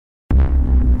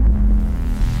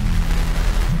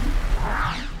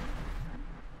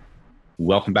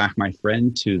Welcome back, my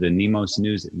friend, to the Nemos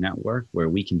News Network, where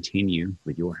we continue,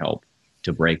 with your help,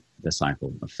 to break the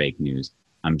cycle of fake news.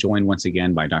 I'm joined once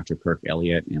again by Dr. Kirk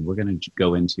Elliott, and we're going to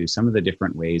go into some of the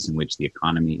different ways in which the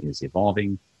economy is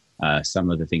evolving, some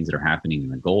of the things that are happening in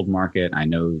the gold market. I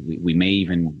know we may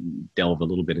even delve a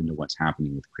little bit into what's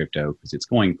happening with crypto, because it's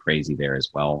going crazy there as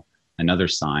well. Another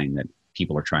sign that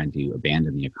people are trying to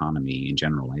abandon the economy in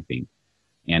general, I think.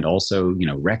 And also,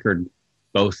 record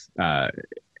both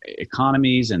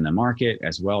economies and the market,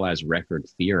 as well as record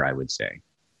fear, I would say.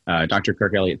 Dr.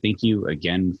 Kirk Elliott, thank you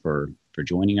again for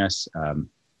joining us.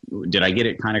 Did I get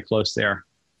it kind of close there?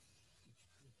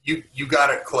 You got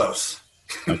it close.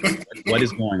 Okay. What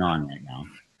is going on right now?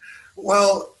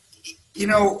 Well,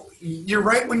 you're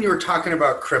right when you were talking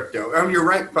about crypto. You're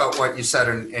right about what you said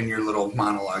in your little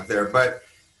monologue there. But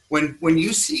when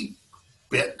you see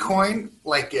Bitcoin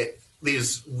at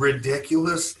these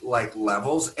ridiculous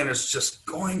levels, and it's just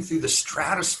going through the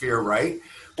stratosphere, right?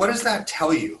 What does that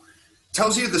tell you? It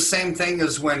tells you the same thing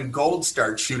as when gold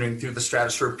starts shooting through the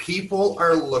stratosphere. People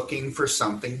are looking for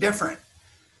something different.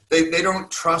 They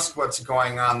don't trust what's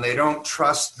going on. They really don't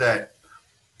trust that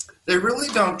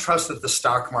the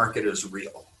stock market is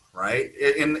real, right?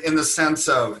 In the sense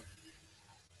of,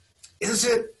 is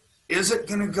it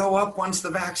going to go up once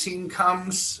the vaccine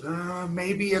comes?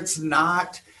 Maybe it's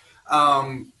not.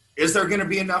 Is there going to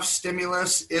be enough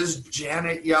stimulus? Is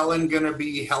Janet Yellen going to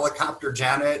be helicopter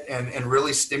Janet and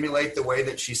really stimulate the way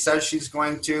that she says she's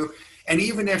going to? And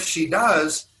even if she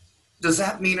does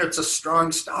that mean it's a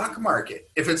strong stock market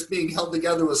if it's being held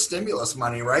together with stimulus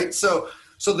money, right? So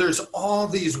there's all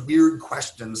these weird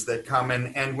questions that come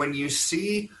in. And when you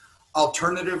see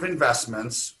alternative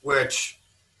investments, which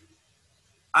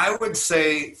I would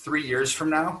say 3 years from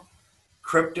now,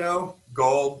 crypto,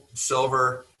 gold,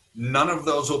 silver, none of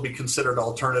those will be considered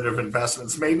alternative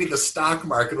investments. Maybe the stock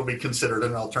market will be considered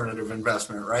an alternative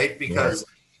investment, right? Because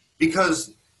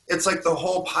it's like the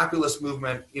whole populist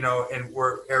movement, and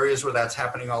areas where that's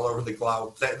happening all over the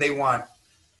globe. They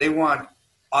want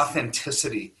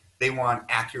authenticity, they want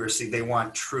accuracy, they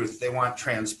want truth, they want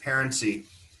transparency.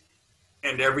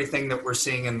 And everything that we're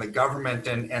seeing in the government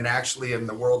and actually in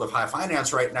the world of high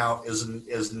finance right now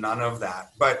is none of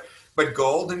that. But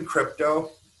gold and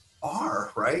crypto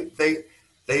are, right?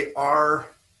 They are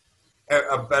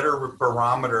a better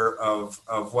barometer of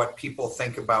what people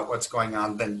think about what's going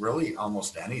on than really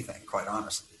almost anything, quite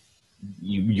honestly.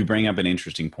 You bring up an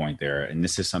interesting point there, and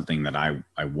this is something that I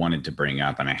wanted to bring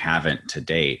up, and I haven't to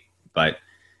date. But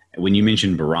when you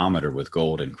mentioned barometer with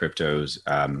gold and cryptos,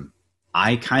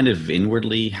 I kind of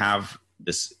inwardly have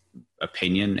this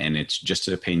opinion, and it's just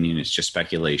an opinion, it's just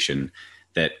speculation,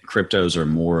 that cryptos are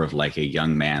more of like a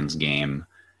young man's game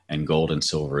and gold and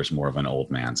silver is more of an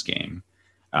old man's game,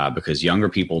 because younger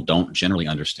people don't generally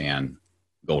understand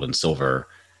gold and silver,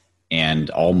 and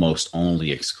almost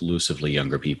only exclusively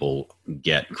younger people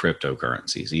get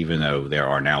cryptocurrencies. Even though there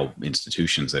are now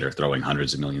institutions that are throwing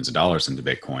hundreds of millions of dollars into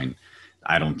Bitcoin,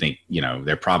 I don't think,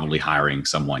 they're probably hiring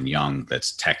someone young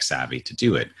that's tech savvy to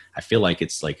do it. I feel like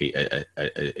it's like a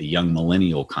young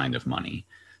millennial kind of money.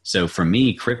 So for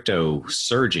me, crypto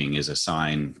surging is a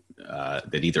sign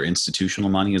that either institutional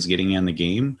money is getting in the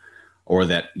game, or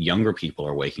that younger people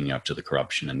are waking up to the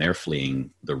corruption and they're fleeing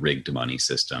the rigged money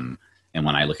system. And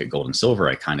when I look at gold and silver,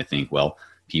 I kind of think, well,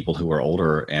 people who are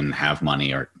older and have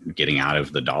money are getting out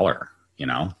of the dollar.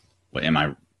 Am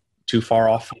I too far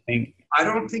off, I think? I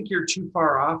don't think you're too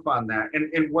far off on that.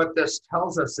 And what this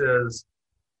tells us is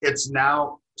it's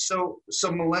now, so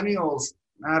millennials,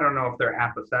 I don't know if they're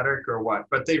apathetic or what,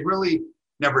 but they really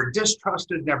never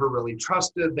distrusted, never really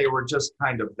trusted. They were just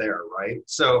kind of there, right?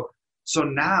 So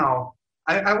now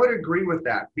I would agree with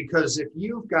that, because if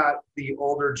you've got the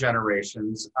older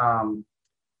generations,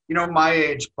 my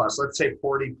age plus, let's say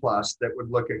 40 plus, that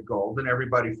would look at gold, and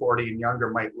everybody 40 and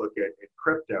younger might look at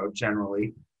crypto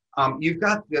generally. You've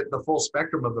got the full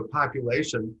spectrum of the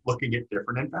population looking at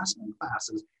different investment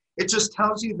classes. It just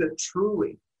tells you that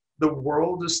truly the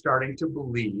world is starting to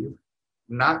believe,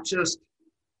 not just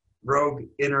rogue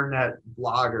internet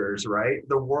bloggers, right?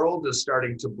 The world is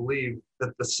starting to believe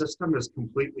that the system is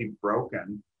completely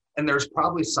broken and there's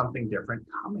probably something different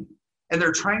coming. And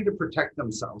they're trying to protect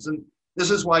themselves. And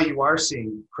this is why you are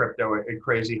seeing crypto at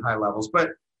crazy high levels. But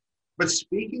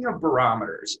speaking of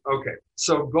barometers, okay,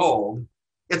 so gold,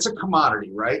 it's a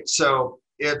commodity, right? So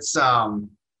it's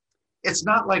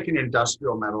not like an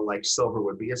industrial metal like silver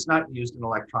would be. It's not used in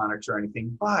electronics or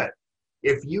anything. But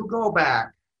if you go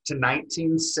back to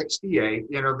 1968,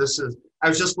 I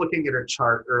was just looking at a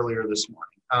chart earlier this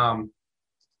morning.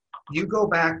 You go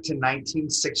back to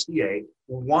 1968,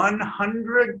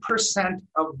 100%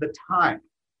 of the time,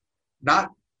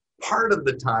 not part of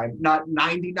the time, not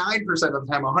 99% of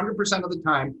the time, 100% of the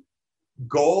time,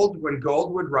 when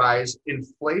gold would rise,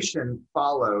 inflation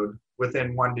followed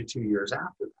within 1 to 2 years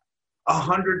after that,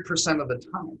 100% of the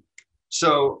time.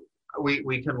 So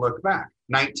we can look back.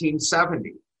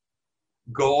 1970,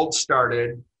 gold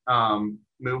started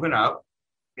moving up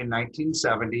in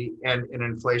 1970, and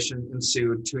inflation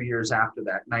ensued 2 years after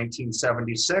that.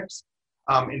 1976,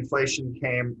 inflation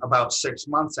came about 6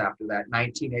 months after that.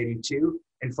 1982,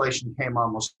 inflation came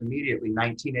almost immediately.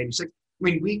 1986. I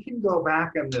mean, we can go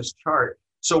back on this chart.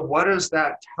 So what does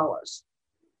that tell us?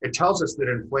 It tells us that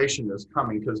inflation is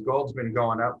coming because gold's been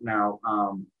going up now,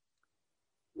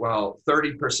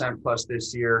 30% plus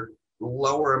this year,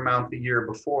 lower amount the year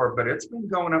before, but it's been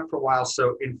going up for a while.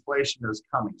 So inflation is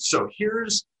coming. So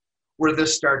here's where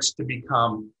this starts to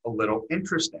become a little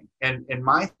interesting. And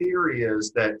my theory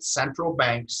is that central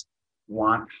banks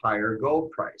want higher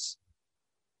gold price.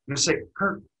 And I say,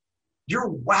 Kurt, you're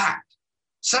whacked.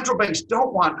 Central banks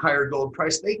don't want higher gold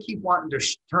price. They keep wanting to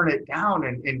turn it down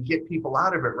and get people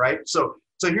out of it, right? So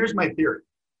here's my theory.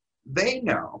 They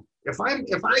know if I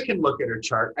can look at a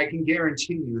chart, I can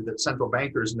guarantee you that central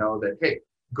bankers know that, hey,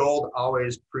 gold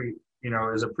always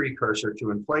is a precursor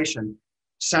to inflation.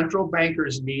 Central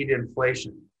bankers need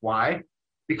inflation. Why?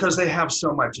 Because they have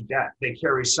so much debt. They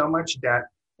carry so much debt,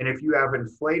 and if you have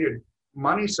inflated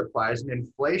money supplies and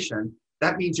inflation,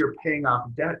 that means you're paying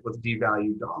off debt with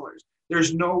devalued dollars.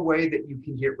 There's no way that you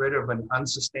can get rid of an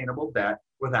unsustainable debt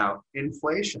without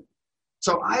inflation.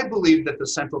 So I believe that the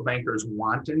central bankers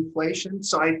want inflation.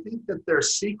 So I think that they're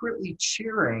secretly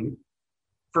cheering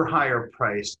for higher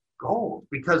priced gold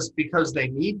because they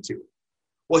need to.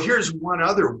 Well, here's one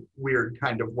other weird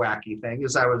kind of wacky thing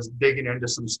as I was digging into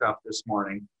some stuff this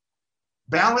morning.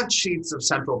 Balance sheets of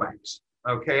central banks.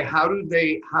 Okay, how do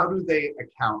they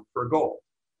account for gold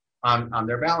on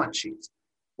their balance sheets?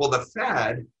 Well, the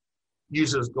Fed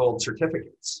uses gold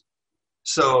certificates.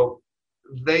 So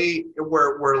they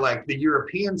were like the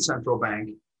European Central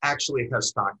Bank actually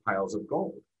has stockpiles of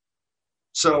gold.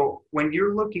 So when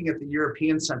you're looking at the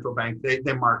European Central Bank,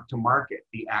 they mark to market.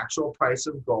 The actual price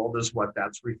of gold is what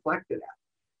that's reflected at.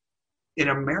 In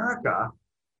America,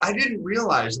 I didn't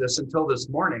realize this until this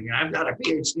morning, and I've got a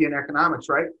PhD in economics,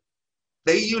 right?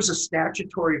 They use a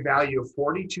statutory value of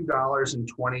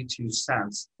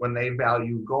 $42.22 when they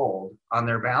value gold on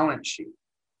their balance sheet.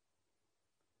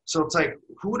 So it's like,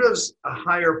 who does a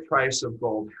higher price of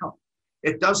gold help?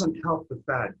 It doesn't help the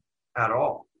Fed at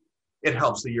all. It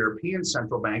helps the European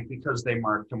Central Bank because they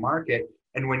mark to market.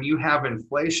 And when you have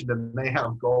inflation and they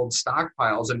have gold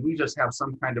stockpiles and we just have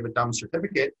some kind of a dumb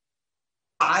certificate,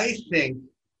 I think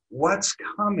what's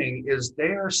coming is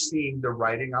they are seeing the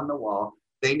writing on the wall.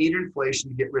 They need inflation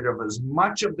to get rid of as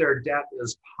much of their debt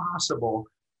as possible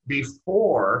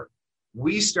before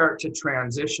we start to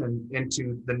transition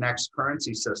into the next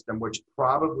currency system, which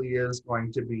probably is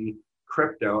going to be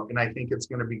crypto. And I think it's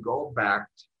going to be gold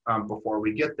backed before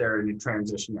we get there in a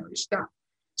transitionary step.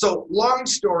 So long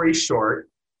story short,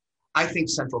 I think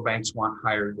central banks want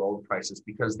higher gold prices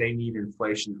because they need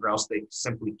inflation or else they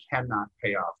simply cannot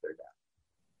pay off their debt.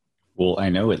 Well, I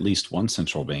know at least one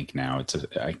central bank now.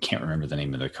 I can't remember the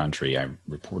name of the country. I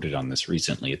reported on this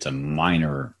recently. It's a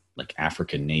minor like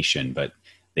African nation, but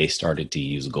they started to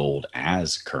use gold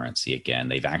as currency again.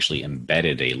 They've actually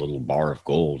embedded a little bar of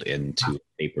gold into a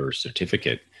paper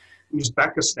certificate.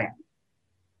 Uzbekistan.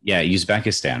 Yeah,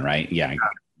 Uzbekistan, right? Yeah.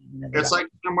 It's like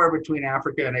somewhere between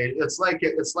Africa and Asia. It's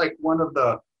like one of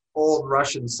the old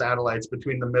Russian satellites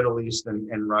between the Middle East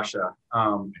and Russia.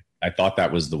 I thought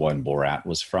that was the one Borat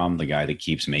was from, the guy that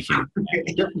keeps making.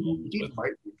 He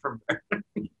might be from there.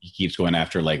 He keeps going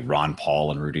after like Ron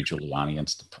Paul and Rudy Giuliani and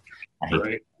stuff.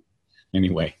 Right.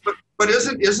 Anyway. But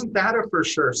isn't that a for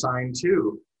sure sign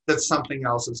too that something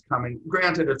else is coming?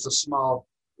 Granted, it's a small,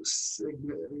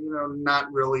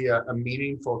 not really a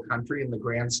meaningful country in the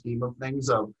grand scheme of things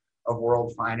of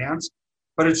world finance,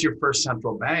 but it's your first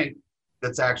central bank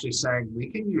that's actually saying we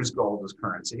can use gold as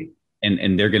currency.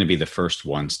 And they're going to be the first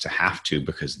ones to have to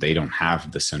because they don't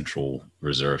have the central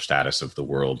reserve status of the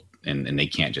world, and they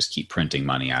can't just keep printing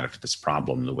money out of this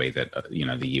problem the way that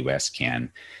the U.S.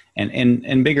 can,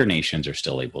 and bigger nations are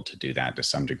still able to do that to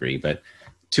some degree. But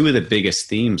two of the biggest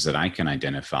themes that I can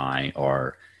identify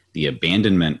are the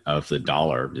abandonment of the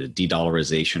dollar, the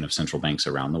de-dollarization of central banks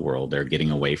around the world. They're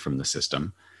getting away from the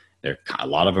system. A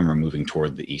lot of them are moving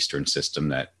toward the Eastern system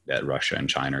that Russia and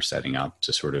China are setting up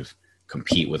to sort of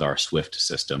compete with our SWIFT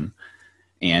system,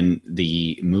 and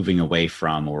the moving away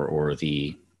from or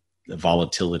the the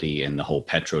volatility in the whole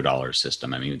petrodollar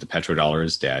system. I mean, the petrodollar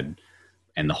is dead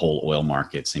and the whole oil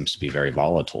market seems to be very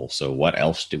volatile. So what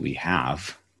else do we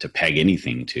have to peg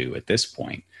anything to at this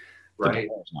point? Right. The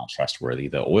dollar is not trustworthy.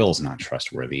 The oil is not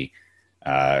trustworthy.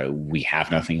 We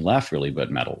have nothing left really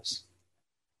but metals.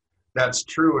 That's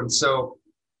true. And so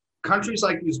countries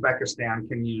like Uzbekistan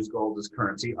can use gold as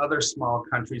currency. Other small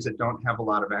countries that don't have a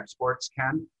lot of exports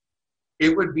can.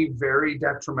 It would be very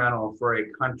detrimental for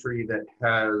a country that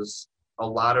has a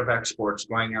lot of exports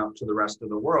going out to the rest of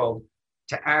the world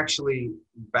to actually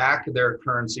back their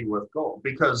currency with gold.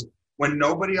 Because when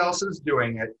nobody else is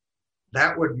doing it,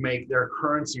 that would make their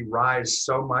currency rise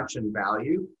so much in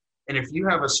value. And if you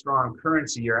have a strong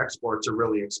currency, your exports are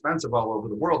really expensive all over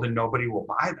the world and nobody will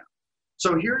buy them.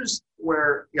 So here's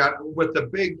where, with the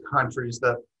big countries,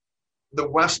 the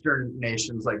Western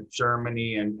nations like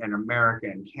Germany and America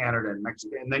and Canada and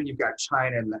Mexico, and then you've got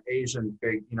China and the Asian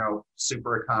big,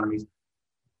 super economies.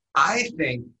 I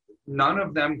think none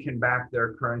of them can back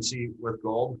their currency with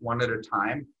gold one at a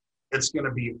time. It's going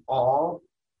to be all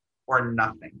or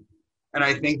nothing. And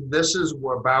I think this is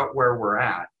about where we're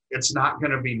at. It's not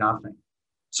going to be nothing.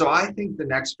 So I think the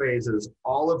next phase is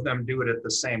all of them do it at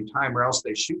the same time, or else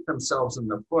they shoot themselves in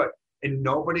the foot and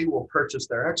nobody will purchase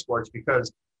their exports, because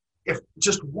if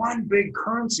just one big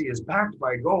currency is backed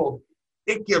by gold,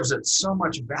 it gives it so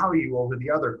much value over the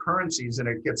other currencies, and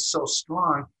it gets so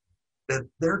strong that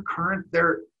their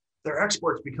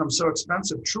exports become so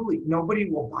expensive, truly nobody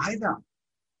will buy them.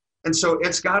 And so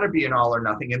it's got to be an all or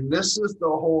nothing. And this is the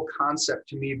whole concept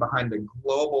to me behind the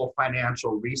global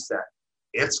financial reset.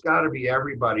 It's got to be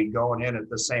everybody going in at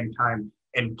the same time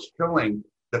and killing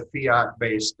the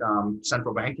fiat-based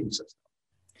central banking system.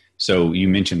 So you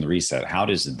mentioned the reset. How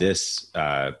does this,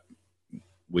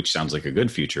 which sounds like a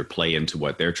good future, play into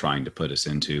what they're trying to put us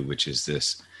into, which is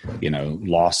this,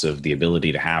 loss of the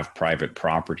ability to have private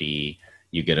property?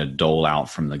 You get a dole out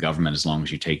from the government as long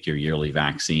as you take your yearly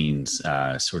vaccines,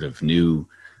 sort of new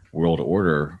world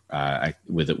order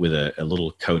with a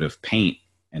little coat of paint.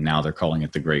 And now they're calling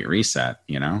it the Great Reset,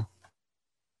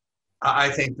 I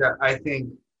think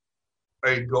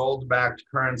a gold-backed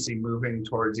currency moving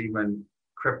towards even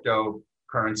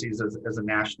cryptocurrencies as a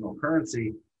national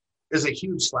currency is a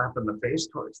huge slap in the face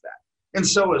towards that. And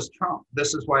so is Trump.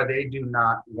 This is why they do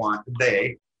not want,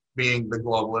 they, being the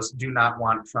globalists, do not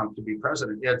want Trump to be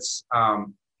president. It's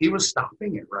he was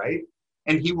stopping it, right?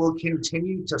 And he will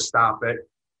continue to stop it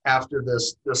after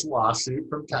this lawsuit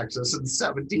from Texas and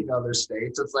 17 other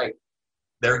states. It's like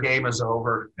their game is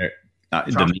over.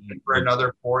 For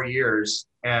another 4 years,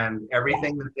 and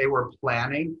everything that they were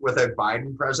planning with a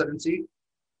Biden presidency,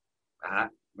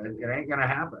 it ain't gonna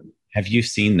happen. Have you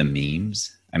seen the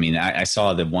memes? I mean, I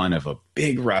saw the one of a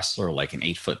big wrestler, like an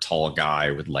 8-foot tall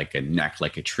guy with like a neck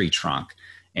like a tree trunk,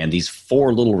 and these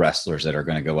 4 little wrestlers that are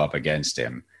going to go up against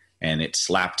him. And it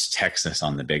slapped Texas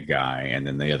on the big guy, and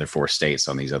then the other 4 states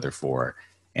on these other 4.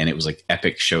 And it was like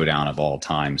epic showdown of all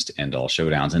times to end all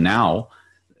showdowns. And now,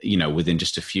 within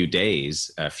just a few days,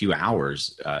 a few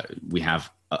hours, we have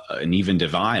an even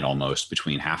divide almost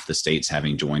between half the states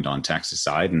having joined on Texas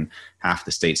side and half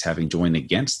the states having joined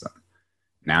against them.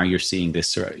 Now you're seeing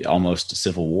this almost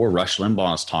civil war. Rush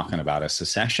Limbaugh is talking about a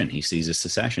secession. He sees a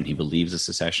secession. He believes a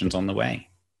secession's on the way.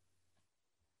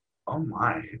 Oh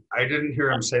my! I didn't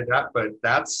hear him say that, but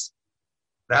that's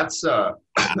a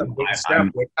big step.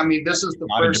 I mean, this is the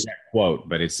first quote,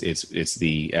 but it's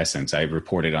the essence. I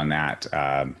reported on that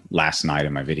last night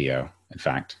in my video. In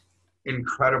fact,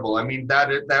 incredible. I mean,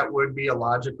 that would be a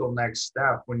logical next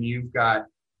step when you've got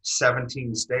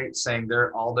 17 states saying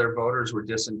all their voters were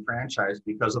disenfranchised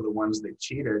because of the ones that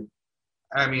cheated.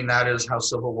 I mean, that is how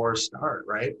civil wars start,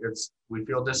 right? We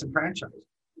feel disenfranchised.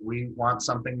 We want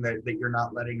something that you're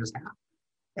not letting us have.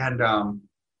 And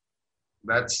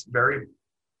that's very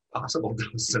possible,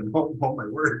 Dustin. Oh my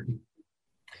word.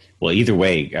 Well, either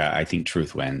way, I think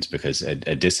truth wins, because a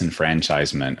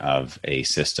disenfranchisement of a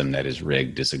system that is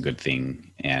rigged is a good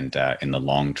thing. And in the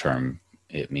long term,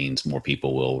 it means more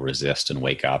people will resist and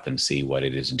wake up and see what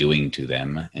it is doing to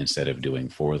them instead of doing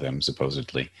for them,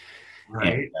 supposedly.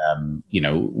 Right. And,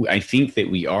 I think that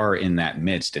we are in that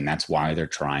midst, and that's why they're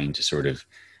trying to sort of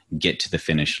get to the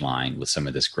finish line with some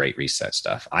of this Great Reset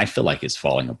stuff. I feel like it's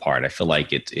falling apart. I feel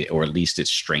like or at least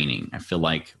it's straining. I feel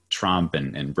like Trump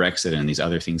and Brexit and these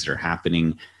other things that are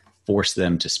happening force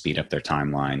them to speed up their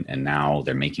timeline. And now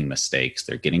they're making mistakes.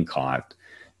 They're getting caught.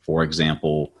 For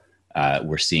example,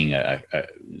 we're seeing a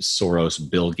Soros,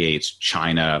 Bill Gates,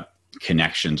 China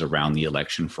connections around the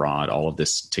election fraud, all of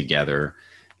this together.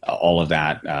 all of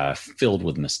that filled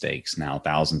with mistakes. Now,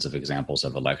 thousands of examples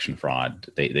of election fraud.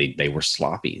 They were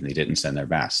sloppy. They didn't send their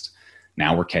best.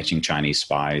 Now we're catching Chinese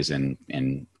spies and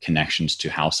connections to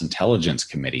House Intelligence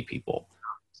Committee people.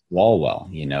 Walwell,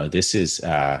 this is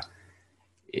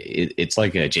it's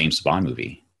like a James Bond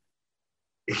movie.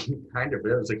 It kind of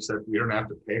is, except we don't have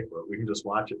to pay for it. We can just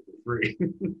watch it for free.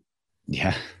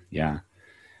 Yeah.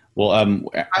 Well, I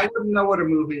wouldn't know what a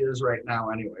movie is right now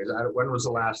anyways. When was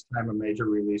the last time a major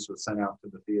release was sent out to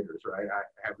the theaters, right? I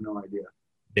have no idea.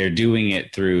 They're doing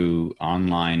it through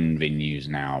online venues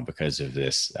now because of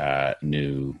this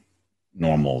new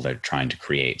normal they're trying to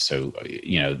create. So,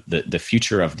 the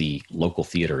future of the local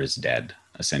theater is dead,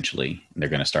 essentially. They're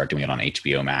going to start doing it on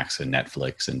HBO Max and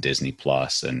Netflix and Disney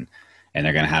Plus, and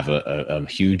they're going to have a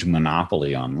huge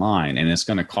monopoly online. And it's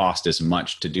going to cost as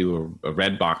much to do a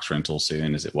red box rental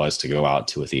soon as it was to go out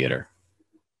to a theater.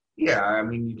 Yeah, I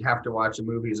mean, you'd have to watch a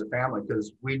movie as a family,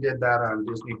 because we did that on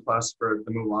Disney Plus for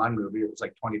the Mulan movie. It was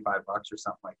like $25 or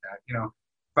something like that. If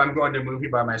I'm going to a movie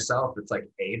by myself, it's like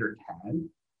 8 or 10.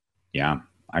 Yeah,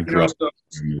 I grew up.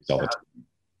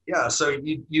 Yeah, so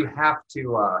you have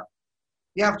to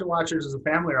watch it as a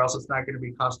family, or else it's not going to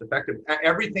be cost effective.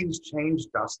 Everything's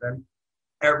changed, Dustin.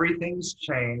 Everything's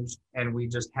changed, and we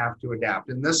just have to adapt.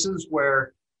 And this is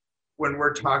where, when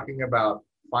we're talking about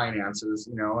finances,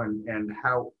 and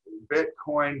how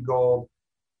Bitcoin, gold,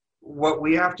 what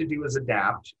we have to do is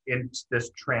adapt into this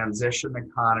transition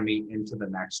economy into the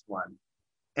next one.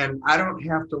 And I don't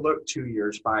have to look 2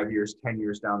 years, 5 years, 10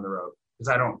 years down the road, because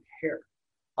I don't care.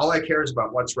 All I care is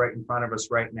about what's right in front of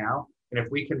us right now. And if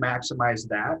we can maximize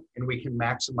that, and we can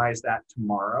maximize that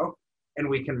tomorrow, and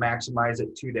we can maximize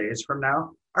it 2 days from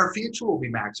now, our future will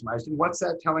be maximized. And what's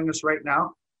that telling us right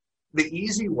now? The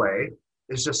easy way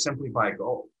is just simply buy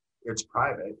gold. It's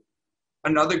private.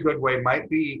 Another good way might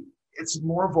be, it's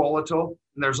more volatile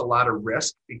and there's a lot of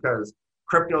risk, because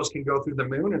cryptos can go through the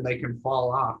moon and they can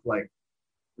fall off like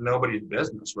nobody's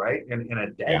business, right? In a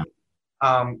day.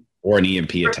 Yeah. Or an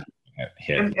EMP attack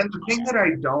hit. And the thing that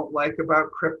I don't like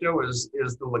about crypto is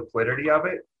the liquidity of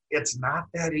it. It's not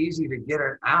that easy to get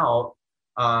it out.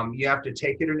 You have to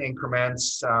take it in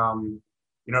increments.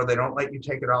 They don't let you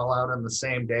take it all out on the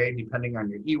same day, depending on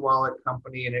your e-wallet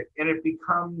company, and it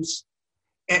becomes.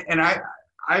 And I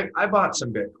bought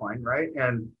some Bitcoin, right?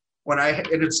 And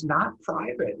and it's not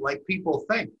private like people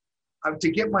think. To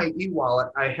get my e-wallet,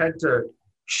 I had to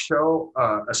show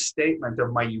a statement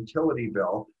of my utility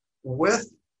bill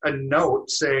with a note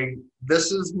saying,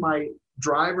 "This is my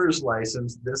driver's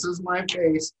license. This is my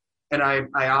face, and I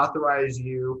authorize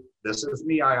you. This is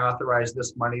me. I authorize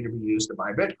this money to be used to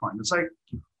buy Bitcoin." It's like,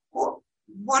 well,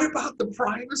 what about the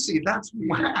privacy? That's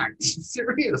whacked.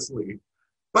 Seriously.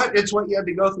 But it's what you had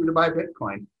to go through to buy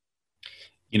Bitcoin.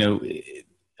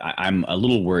 I'm a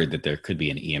little worried that there could be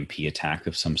an EMP attack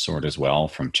of some sort as well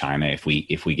from China. If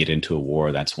we get into a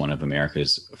war, that's one of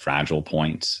America's fragile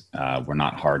points. We're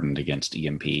not hardened against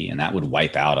EMP, and that would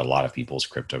wipe out a lot of people's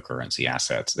cryptocurrency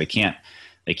assets. They can't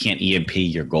EMP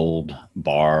your gold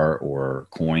bar or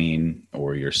coin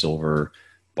or your silver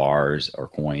bars or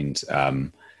coins.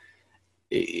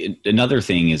 Another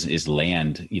thing is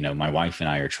land. My wife and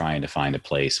I are trying to find a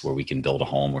place where we can build a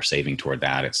home. We're saving toward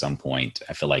that at some point.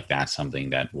 I feel like that's something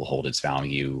that will hold its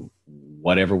value,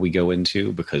 whatever we go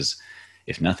into, because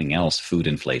if nothing else, food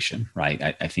inflation, right?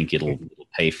 I think it'll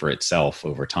pay for itself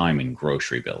over time in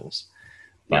grocery bills.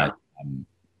 But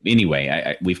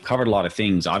anyway, we've covered a lot of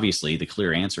things. Obviously, the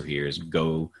clear answer here is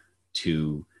go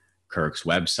to Kirk's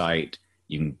website.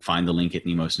 You can find the link at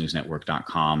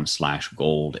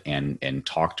nemosnewsnetwork.com/gold and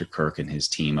talk to Kirk and his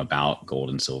team about gold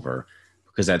and silver,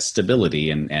 because that's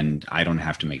stability. And I don't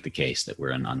have to make the case that we're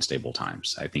in unstable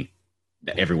times. I think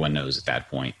that everyone knows at that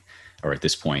point, or at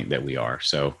this point, that we are.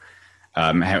 So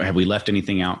have we left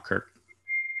anything out, Kirk?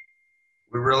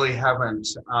 We really haven't.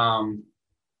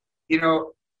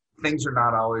 Things are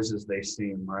not always as they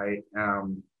seem, right?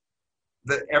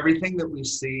 Everything that we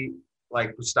see,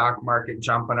 like the stock market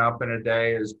jumping up in a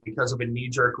day, is because of a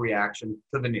knee-jerk reaction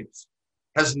to the news.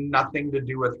 Has nothing to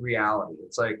do with reality.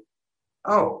 It's like,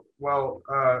 oh, well,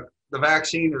 the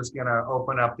vaccine is going to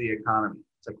open up the economy.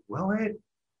 It's like, well,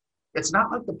 it's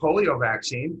not like the polio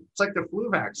vaccine. It's like the flu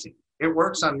vaccine. It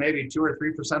works on maybe 2 or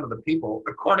 3% of the people,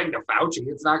 according to Fauci.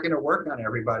 It's not going to work on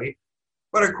everybody.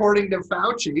 But according to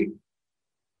Fauci,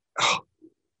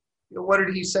 what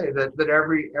did he say? That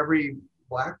every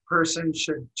Black person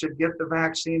should get the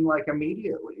vaccine like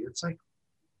immediately. It's like,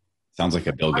 sounds like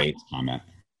a Bill Gates comment.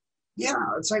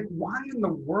 Yeah, it's like, why in the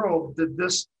world did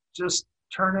this just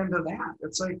turn into that?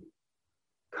 It's like,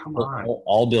 Come on.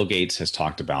 All Bill Gates has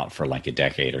talked about for like a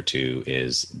decade or two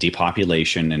is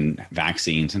depopulation and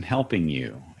vaccines and helping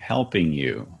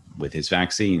you with his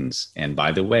vaccines. And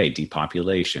by the way,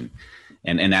 depopulation.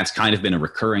 And that's kind of been a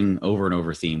recurring over and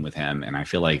over theme with him. And I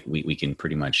feel like we can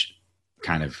pretty much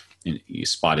kind of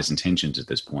spot his intentions at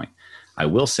this point. I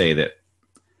will say that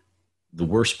the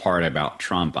worst part about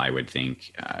Trump, I would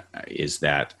think, is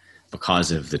that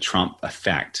because of the Trump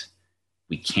effect,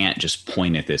 we can't just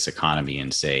point at this economy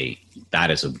and say,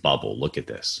 that is a bubble. Look at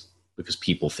this. Because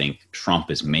people think Trump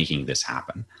is making this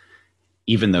happen,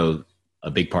 even though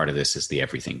a big part of this is the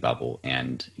everything bubble.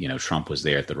 And, you know, Trump was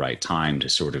there at the right time to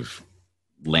sort of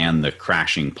land the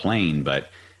crashing plane, but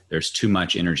there's too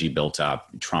much energy built up.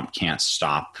 Trump can't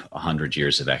stop 100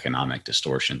 years of economic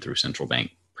distortion through central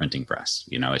bank printing press.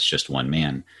 You know, it's just one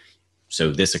man.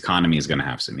 So this economy is going to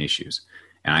have some issues.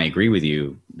 And I agree with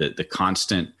you that the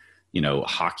constant, you know,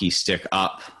 hockey stick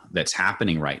up that's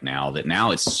happening right now, that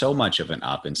now it's so much of an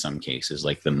up in some cases,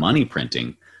 like the money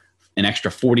printing, an extra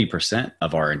 40%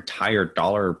 of our entire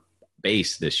dollar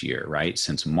base this year, right?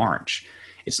 Since March.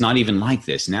 It's not even like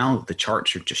this. Now the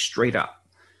charts are just straight up.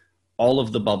 All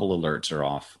of the bubble alerts are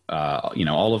off. You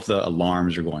know, all of the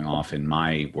alarms are going off in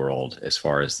my world as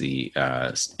far as the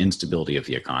instability of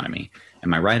the economy.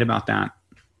 Am I right about that?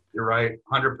 You're right,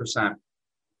 100%.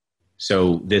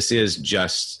 So this is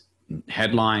just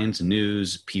headlines,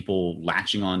 news, people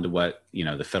latching on to what, you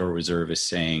know, the Federal Reserve is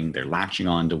saying. They're latching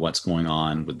on to what's going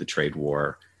on with the trade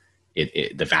war.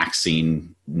 The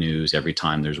vaccine news, every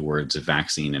time there's words of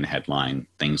vaccine in a headline,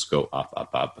 things go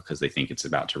up because they think it's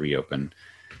about to reopen.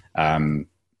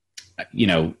 You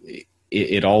know,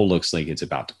 it all looks like it's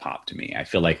about to pop to me. I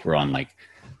feel like we're on, like,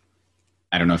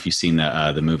 I don't know if you've seen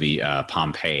the movie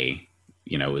Pompeii.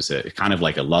 You know, it was a kind of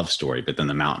like a love story, but then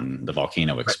the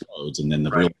volcano explodes, and then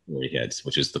the real story hits,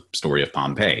 which is the story of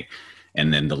Pompeii.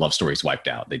 And then the love story is wiped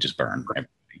out. They just burn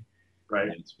everything. Right.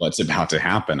 That's what's about to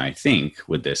happen, I think,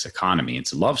 with this economy.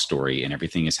 It's a love story and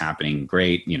everything is happening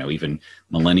great. You know, even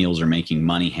millennials are making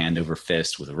money hand over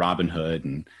fist with Robinhood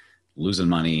and losing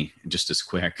money just as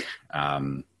quick.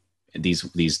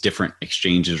 These different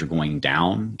exchanges are going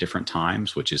down different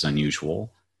times, which is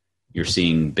unusual. You're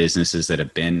seeing businesses that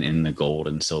have been in the gold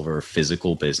and silver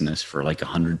physical business for like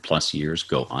 100+ years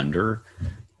go under.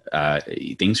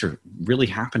 Things are really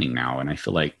happening now. And I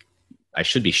feel like I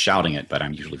should be shouting it, but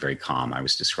I'm usually very calm. I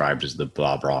was described as the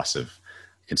Bob Ross of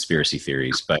conspiracy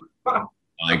theories, but buy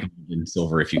gold and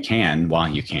silver if you can, while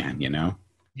you can, you know?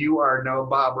 You are no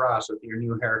Bob Ross with your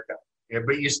new haircut. Yeah,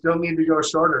 but you still need to go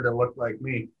shorter to look like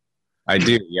me. I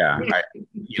do, yeah.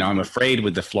 I'm afraid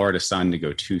with the Florida sun to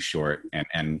go too short.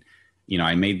 And you know,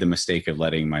 I made the mistake of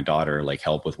letting my daughter like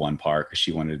help with one part because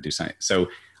she wanted to do something. So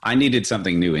I needed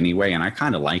something new anyway, and I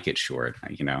kind of like it short,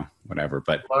 you know, whatever.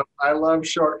 But I love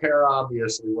short hair,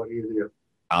 obviously. What do you do?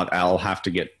 I'll have to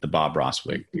get the Bob Ross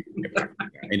wig.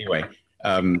 Anyway,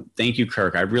 thank you,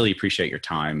 Kirk. I really appreciate your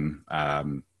time.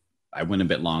 I went a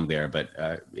bit long there, but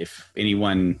if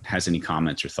anyone has any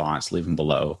comments or thoughts, leave them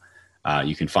below.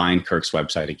 You can find Kirk's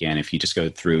website again if you just go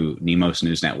through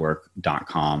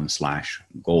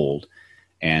nemosnewsnetwork.com/gold.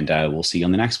 And we'll see you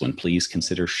on the next one. Please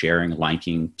consider sharing,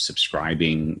 liking,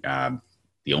 subscribing.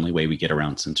 The only way we get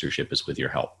around censorship is with your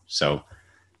help. So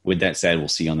with that said, we'll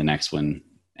see you on the next one.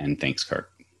 And thanks, Kirk.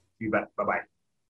 You bet. Bye-bye.